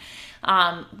on.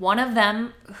 One of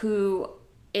them, who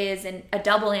is a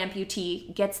double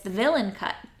amputee, gets the villain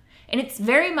cut. And it's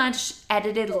very much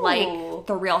edited like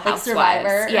The Real Housewives.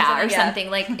 Like Survivor. Or something.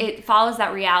 Like, it follows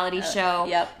that reality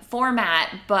show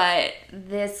format. But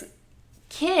this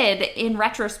kid, in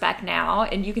retrospect now,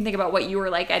 and you can think about what you were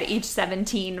like at age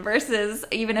 17 versus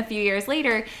even a few years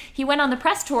later, he went on the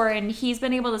press tour and he's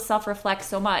been able to self-reflect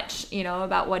so much, you know,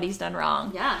 about what he's done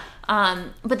wrong. Yeah.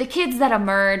 But the kids that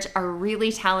emerge are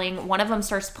really telling. One of them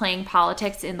starts playing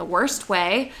politics in the worst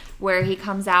way, where he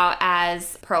comes out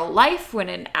as pro-life when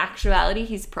in actuality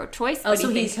he's pro-choice. Oh, so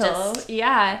he's just...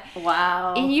 Yeah.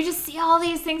 Wow. And you just see all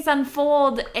these things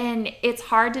unfold, and it's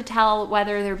hard to tell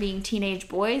whether they're being teenage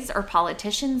boys or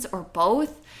politicians or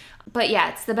both. But yeah,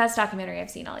 it's the best documentary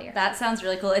I've seen all year. That sounds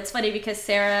really cool. It's funny because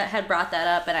Sarah had brought that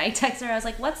up and I texted her. I was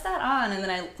like, what's that on? And then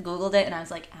I Googled it and I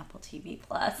was like, Apple TV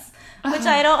Plus, which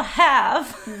I don't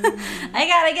have. I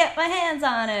gotta get my hands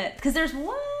on it. Because there's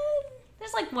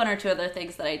like 1 or 2 other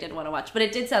things that I did want to watch. But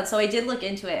it did sound, so I did look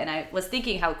into it and I was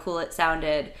thinking how cool it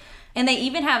sounded. And they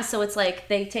even have, so it's like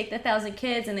they take the 1,000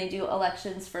 kids and they do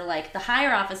elections for like the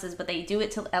higher offices, but they do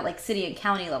it at like city and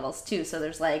county levels too. So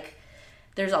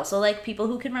there's also like people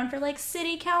who can run for like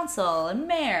city council and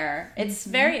mayor. It's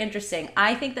very interesting.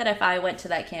 I think that if I went to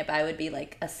that camp, I would be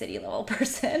like a city level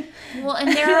person. Well,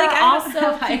 and there are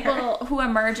also people who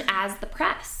emerge as the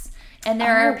press. And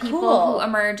there are people who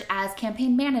emerge as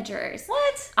campaign managers.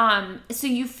 What? So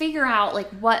you figure out like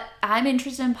what I'm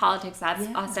interested in politics. That's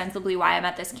ostensibly why I'm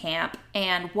at this camp.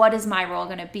 And what is my role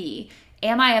going to be?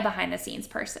 Am I a behind the scenes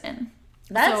person?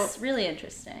 That's really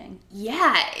interesting.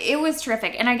 Yeah, it was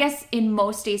terrific. And I guess in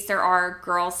most states there are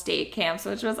girl state camps,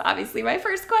 which was obviously my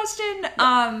first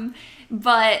question.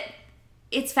 But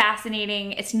it's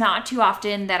fascinating. It's not too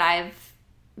often that I've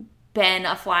been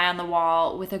a fly on the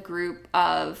wall with a group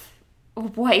of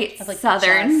white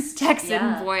Southern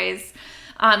Texan boys.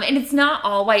 And it's not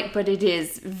all white, but it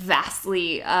is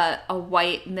vastly a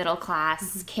white middle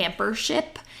class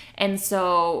campership. And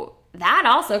so that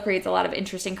also creates a lot of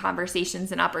interesting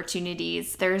conversations and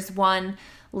opportunities. There's one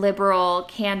liberal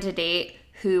candidate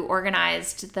who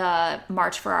organized the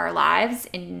March for Our Lives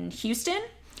in Houston.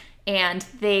 And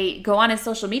they go on his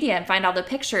social media and find all the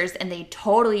pictures, and they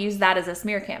totally use that as a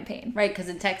smear campaign. Right, because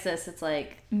in Texas, it's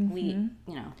like, we.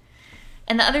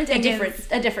 And the other thing is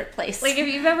a different place. Like, if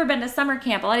you've ever been to summer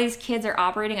camp, a lot of these kids are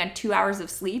operating on 2 hours of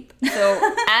sleep.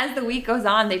 So as the week goes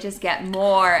on, they just get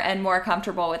more and more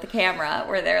comfortable with the camera,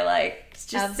 where they're like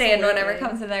just saying whatever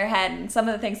comes in their head. And some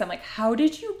of the things I'm like, how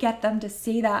did you get them to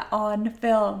say that on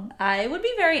film? I would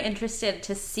be very interested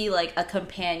to see like a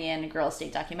companion Girl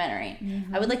State documentary.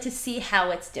 I would like to see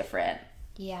how it's different.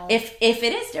 Yeah. If it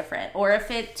is different, or if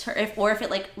it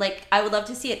like I would love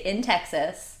to see it in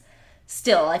Texas.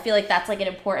 Still, I feel like that's like an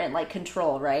important like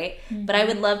control, right? But I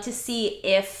would love to see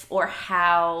if or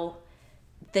how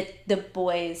the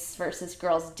boys versus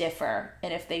girls differ,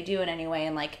 and if they do in any way.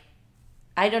 And like,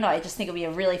 I don't know, I just think it would be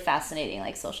a really fascinating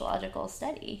like sociological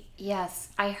study. Yes,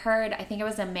 I think it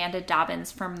was Amanda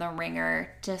Dobbins from The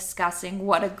Ringer discussing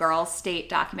what a Girl State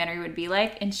documentary would be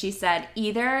like, and she said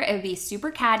either it would be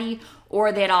super catty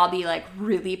or they'd all be like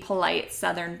really polite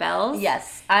Southern belles.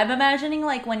 Yes, I'm imagining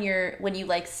like when you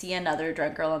like see another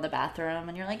drunk girl in the bathroom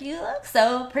and you're like, you look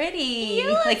so pretty.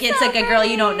 Like it's like a girl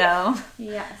you don't know.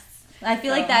 Yes, I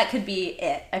feel like that could be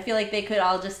it. I feel like they could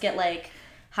all just get like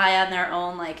high on their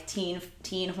own like teen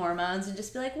hormones and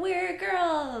just be like, we're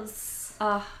girls.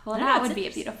 Well, that would be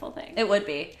a beautiful thing. It would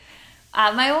be.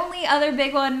 My only other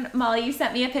big one, Molly, you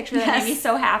sent me a picture that made me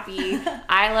so happy.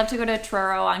 I love to go to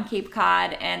Truro on Cape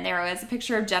Cod, and there was a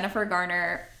picture of Jennifer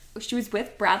Garner. She was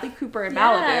with Bradley Cooper in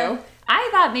Malibu. I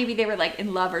thought maybe they were like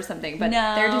in love or something, but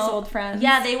no, they're just old friends.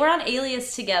 Yeah, they were on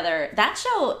Alias together. That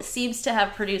show seems to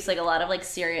have produced like a lot of like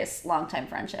serious longtime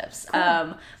friendships.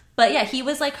 Cool. But yeah, he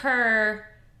was like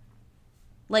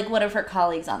one of her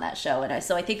colleagues on that show, and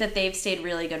so I think that they've stayed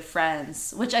really good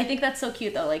friends, which I think that's so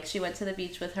cute though. Like she went to the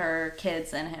beach with her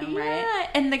kids and him, right? Yeah,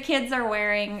 and the kids are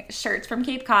wearing shirts from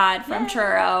Cape Cod, from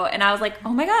Truro, and I was like,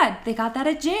 oh my god, they got that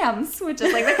at Jams, which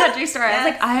is like the country store. I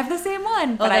was like, I have the same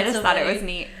one, but I just thought it was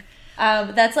neat.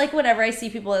 That's like whenever I see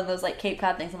people in those like Cape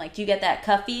Cod things, I'm like, do you get that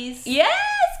Cuffy's? Yes,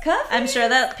 Cuffy's.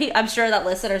 I'm sure that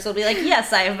listeners will be like,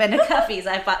 yes, I have been to Cuffy's.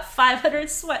 I've bought 500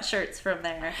 sweatshirts from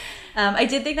there. I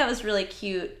did think that was really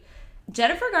cute.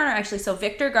 Jennifer Garner actually, so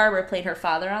Victor Garber played her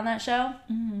father on that show.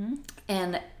 Mm-hmm.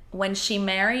 And when she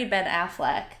married Ben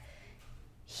Affleck,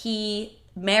 he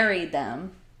married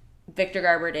them. Victor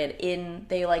Garber did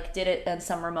they like did it in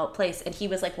some remote place, and he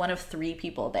was like one of 3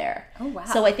 people there. Oh wow.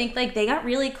 So I think like they got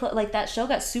really close, like that show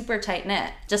got super tight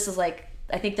knit, just as like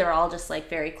I think they're all just like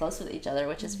very close with each other,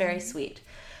 which is very sweet.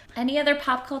 Any other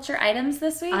pop culture items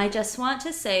this week? I just want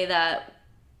to say that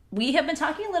we have been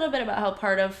talking a little bit about how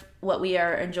part of what we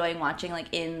are enjoying watching like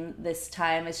in this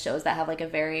time is shows that have like a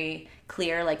very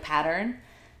clear like pattern.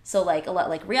 So like a lot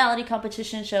like reality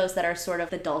competition shows that are sort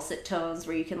of the dulcet tones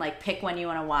where you can like pick when you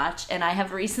want to watch. And I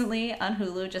have recently on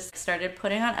Hulu just started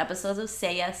putting on episodes of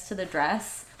Say Yes to the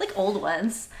Dress, like old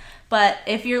ones. But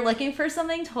if you're looking for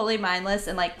something totally mindless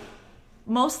and like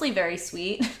mostly very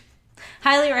sweet,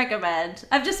 highly recommend.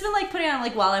 I've just been like putting on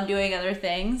like while I'm doing other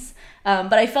things.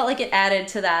 But I felt like it added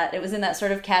to that. It was in that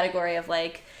sort of category of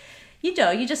like, you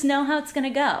just know how it's going to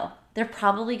go. They're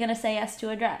probably going to say yes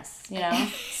to a dress, you know?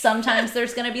 Sometimes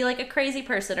there's going to be like a crazy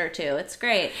person or two. It's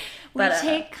great. We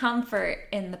take comfort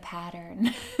in the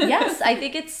pattern. Yes, I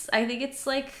think it's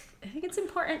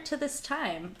important to this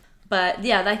time. But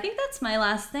yeah, I think that's my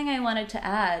last thing I wanted to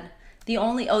add. The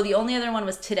only other one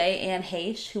was today Anne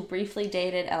Heche, who briefly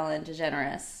dated Ellen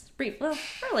DeGeneres.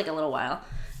 For like a little while.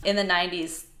 In the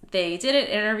 90s, they did an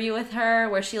interview with her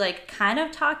where she like kind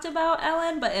of talked about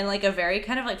Ellen, but in like a very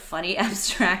kind of like funny,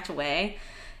 abstract way.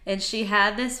 And she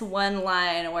had this one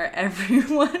line where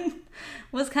everyone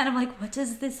was kind of like, what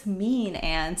does this mean,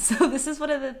 Anne? So this is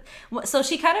so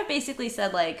she kind of basically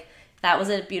said like, that was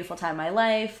a beautiful time in my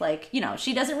life. Like, you know,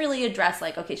 she doesn't really address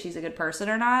like, okay, she's a good person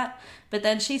or not. But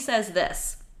then she says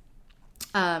this. She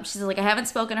says like, I haven't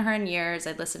spoken to her in years.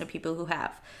 I'd listen to people who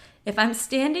have. If I'm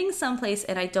standing someplace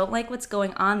and I don't like what's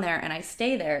going on there and I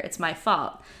stay there, it's my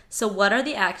fault. So what are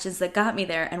the actions that got me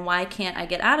there, and why can't I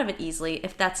get out of it easily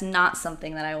if that's not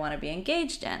something that I want to be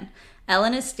engaged in?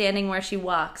 Ellen is standing where she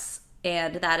walks,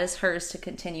 and that is hers to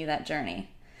continue that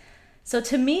journey. So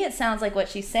to me, it sounds like what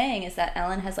she's saying is that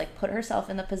Ellen has like put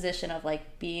herself in the position of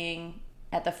like being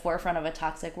at the forefront of a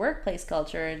toxic workplace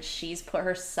culture, and she's put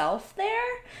herself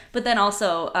there. But then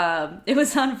also, it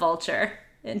was on Vulture.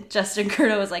 And Justin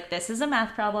Curto was like, this is a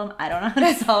math problem. I don't know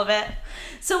how to solve it.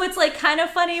 So it's like kind of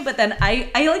funny, but then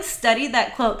I like studied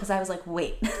that quote because I was like,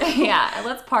 wait. Yeah,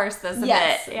 let's parse this a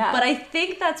bit. Yeah. But I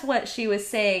think that's what she was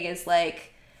saying is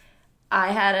like,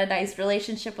 I had a nice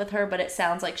relationship with her, but it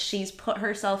sounds like she's put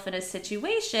herself in a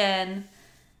situation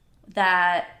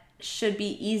that should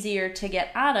be easier to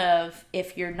get out of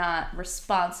if you're not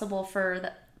responsible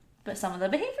for some of the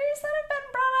behaviors that have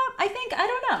been brought up. I think, I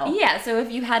don't know. Yeah, so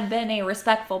if you had been a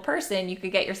respectful person, you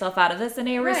could get yourself out of this in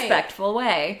a respectful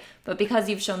way. But because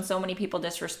you've shown so many people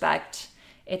disrespect,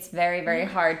 it's very, very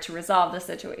hard to resolve the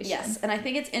situation. Yes, and I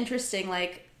think it's interesting,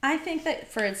 like, I think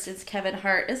that, for instance, Kevin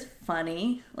Hart is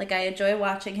funny. Like, I enjoy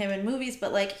watching him in movies,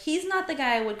 but, like, he's not the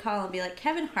guy I would call and be like,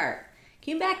 Kevin Hart,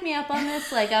 can you back me up on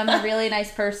this? Like, I'm a really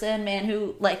nice person, man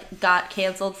who, like, got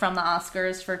canceled from the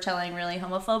Oscars for telling really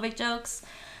homophobic jokes.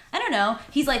 I don't know.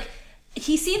 He's, like,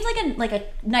 he seems like a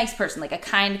nice person, like a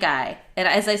kind guy. And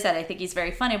as I said, I think he's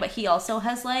very funny, but he also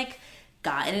has, like,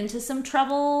 gotten into some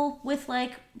trouble with,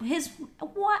 like, his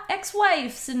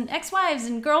ex-wives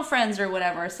and girlfriends or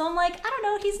whatever. So I'm like, I don't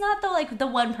know, he's not the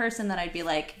one person that I'd be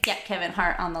like, get Kevin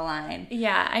Hart on the line.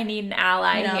 Yeah, I need an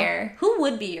ally here. Who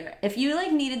would be if you,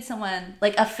 like, needed someone,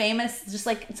 like, a famous, just,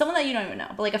 like, someone that you don't even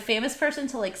know, but, like, a famous person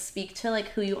to, like, speak to, like,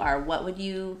 who you are, what would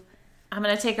you... I'm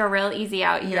going to take a real easy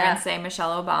out here and say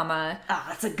Michelle Obama. Oh,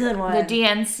 that's a good one. The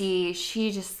DNC,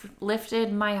 she just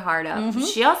lifted my heart up. Mm-hmm.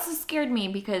 She also scared me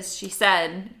because she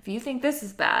said, if you think this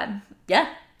is bad. Yeah.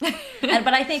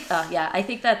 But I think, I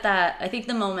think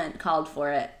the moment called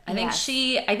for it. I think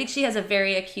she has a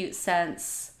very acute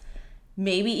sense,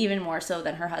 maybe even more so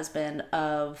than her husband,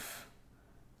 of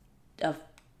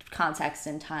context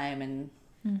and time and,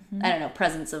 I don't know,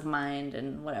 presence of mind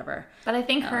and whatever. But I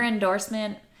think her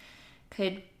endorsement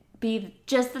could be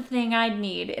just the thing I'd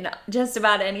need in just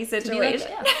about any situation.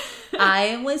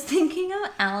 I was thinking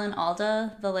of Alan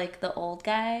Alda, the old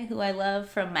guy who I love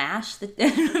from MASH. I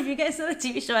don't know if you guys know the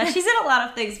TV show MASH. He's in a lot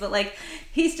of things, but, like,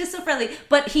 he's just so friendly.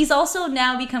 But he's also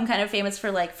now become kind of famous for,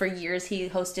 like, for years he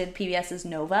hosted PBS's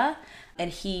Nova,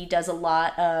 and he does a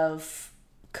lot of,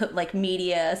 like,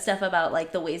 media stuff about,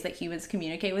 like, the ways that humans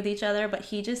communicate with each other. But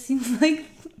he just seems like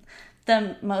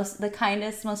the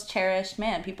kindest, most cherished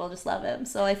man. People just love him.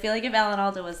 So I feel like if Alan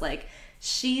Alda was like,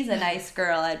 she's a nice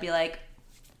girl, I'd be like,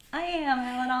 I am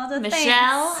Alan Alda.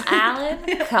 Michelle, thanks.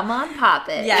 Alan, come on, pop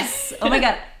it. Yes. Oh my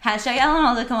God. Hashtag Alan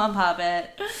Alda, come on, pop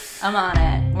it. I'm on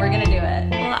it. We're going to do it.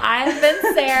 Well, I've been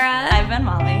Sarah. I've been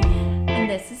Molly. And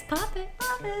this is Pop It.